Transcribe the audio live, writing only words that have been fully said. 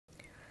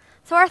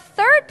So our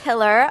third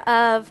pillar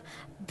of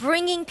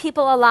bringing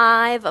people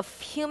alive,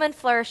 of human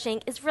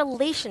flourishing, is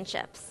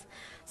relationships.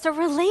 So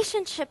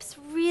relationships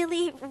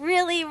really,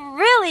 really,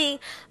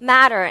 really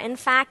matter. In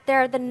fact,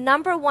 they're the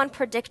number one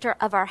predictor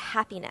of our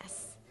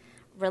happiness,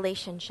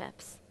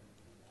 relationships.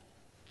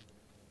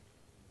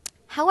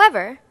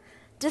 However,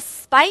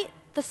 despite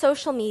the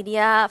social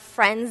media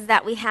friends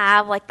that we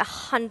have, like the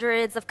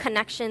hundreds of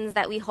connections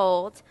that we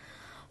hold,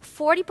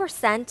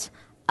 40%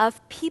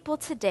 of people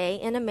today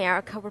in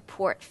America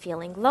report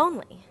feeling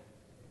lonely.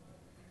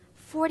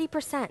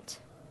 40%.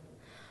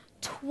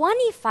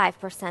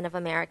 25% of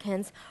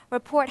Americans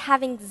report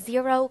having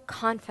zero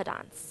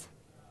confidants.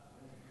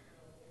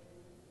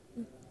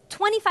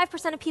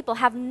 25% of people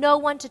have no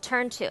one to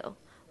turn to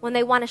when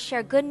they want to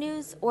share good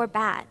news or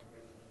bad.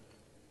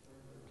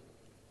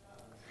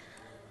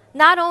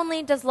 Not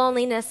only does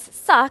loneliness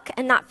suck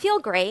and not feel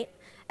great,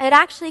 it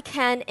actually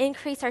can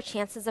increase our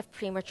chances of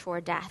premature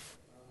death.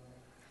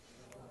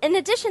 In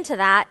addition to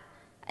that,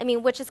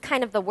 which is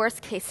kind of the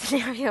worst case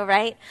scenario,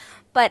 right?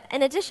 But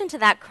in addition to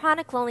that,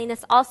 chronic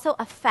loneliness also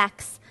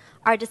affects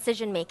our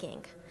decision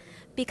making.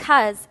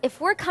 Because if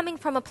we're coming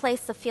from a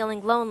place of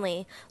feeling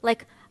lonely,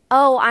 like,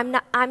 oh,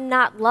 I'm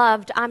not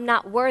loved, I'm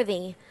not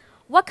worthy,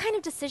 what kind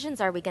of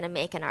decisions are we going to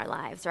make in our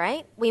lives,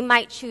 right? We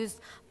might choose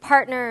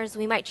partners,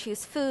 we might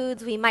choose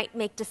foods, we might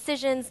make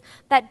decisions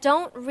that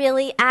don't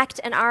really act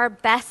in our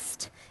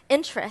best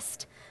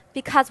interest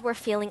because we're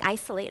feeling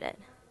isolated.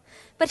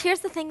 But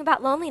here's the thing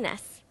about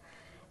loneliness.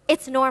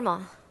 It's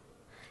normal.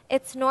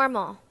 It's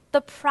normal.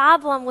 The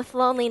problem with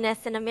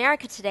loneliness in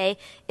America today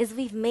is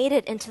we've made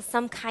it into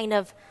some kind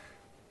of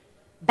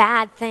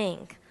bad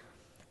thing.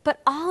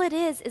 But all it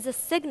is a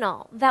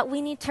signal that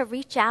we need to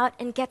reach out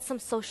and get some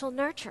social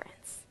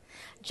nurturance.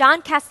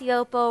 John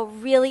Cacioppo,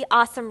 really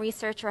awesome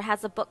researcher,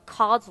 has a book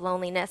called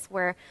Loneliness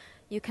where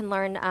you can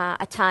learn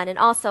a ton. And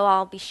also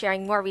I'll be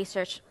sharing more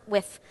research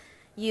with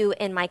you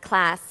in my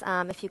class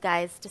if you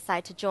guys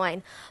decide to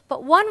join.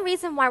 But one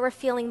reason why we're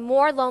feeling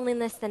more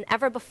loneliness than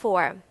ever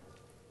before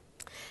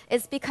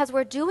is because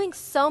we're doing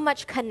so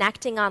much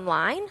connecting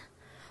online,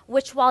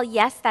 which while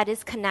yes, that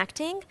is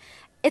connecting,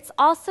 it's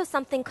also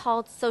something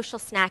called social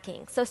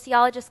snacking.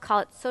 Sociologists call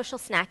it social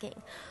snacking,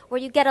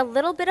 where you get a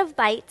little bit of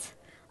bite,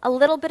 a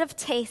little bit of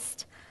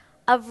taste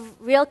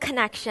of real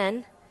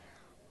connection,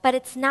 but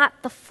it's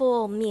not the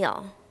full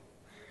meal.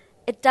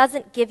 It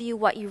doesn't give you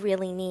what you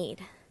really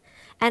need.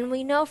 And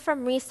we know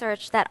from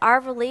research that our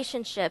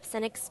relationships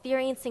and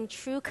experiencing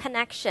true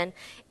connection,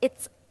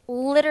 it's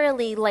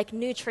literally like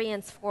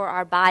nutrients for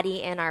our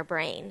body and our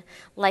brain,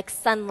 like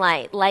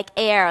sunlight, like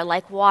air,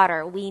 like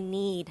water. We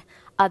need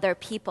other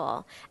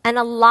people. And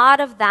a lot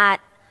of that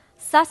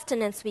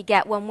sustenance we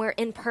get when we're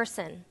in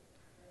person.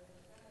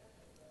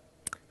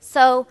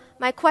 So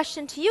my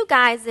question to you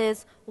guys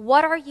is,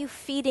 what are you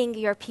feeding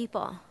your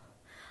people?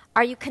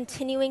 Are you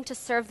continuing to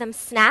serve them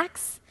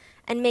snacks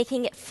and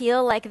making it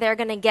feel like they're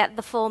going to get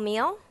the full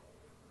meal?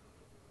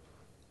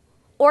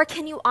 Or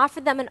can you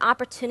offer them an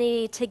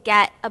opportunity to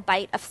get a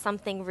bite of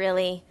something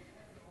really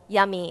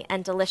yummy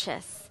and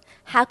delicious?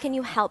 How can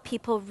you help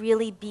people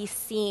really be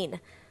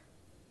seen?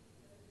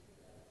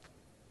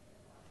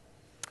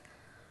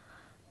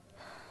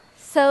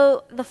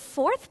 So the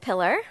fourth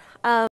pillar of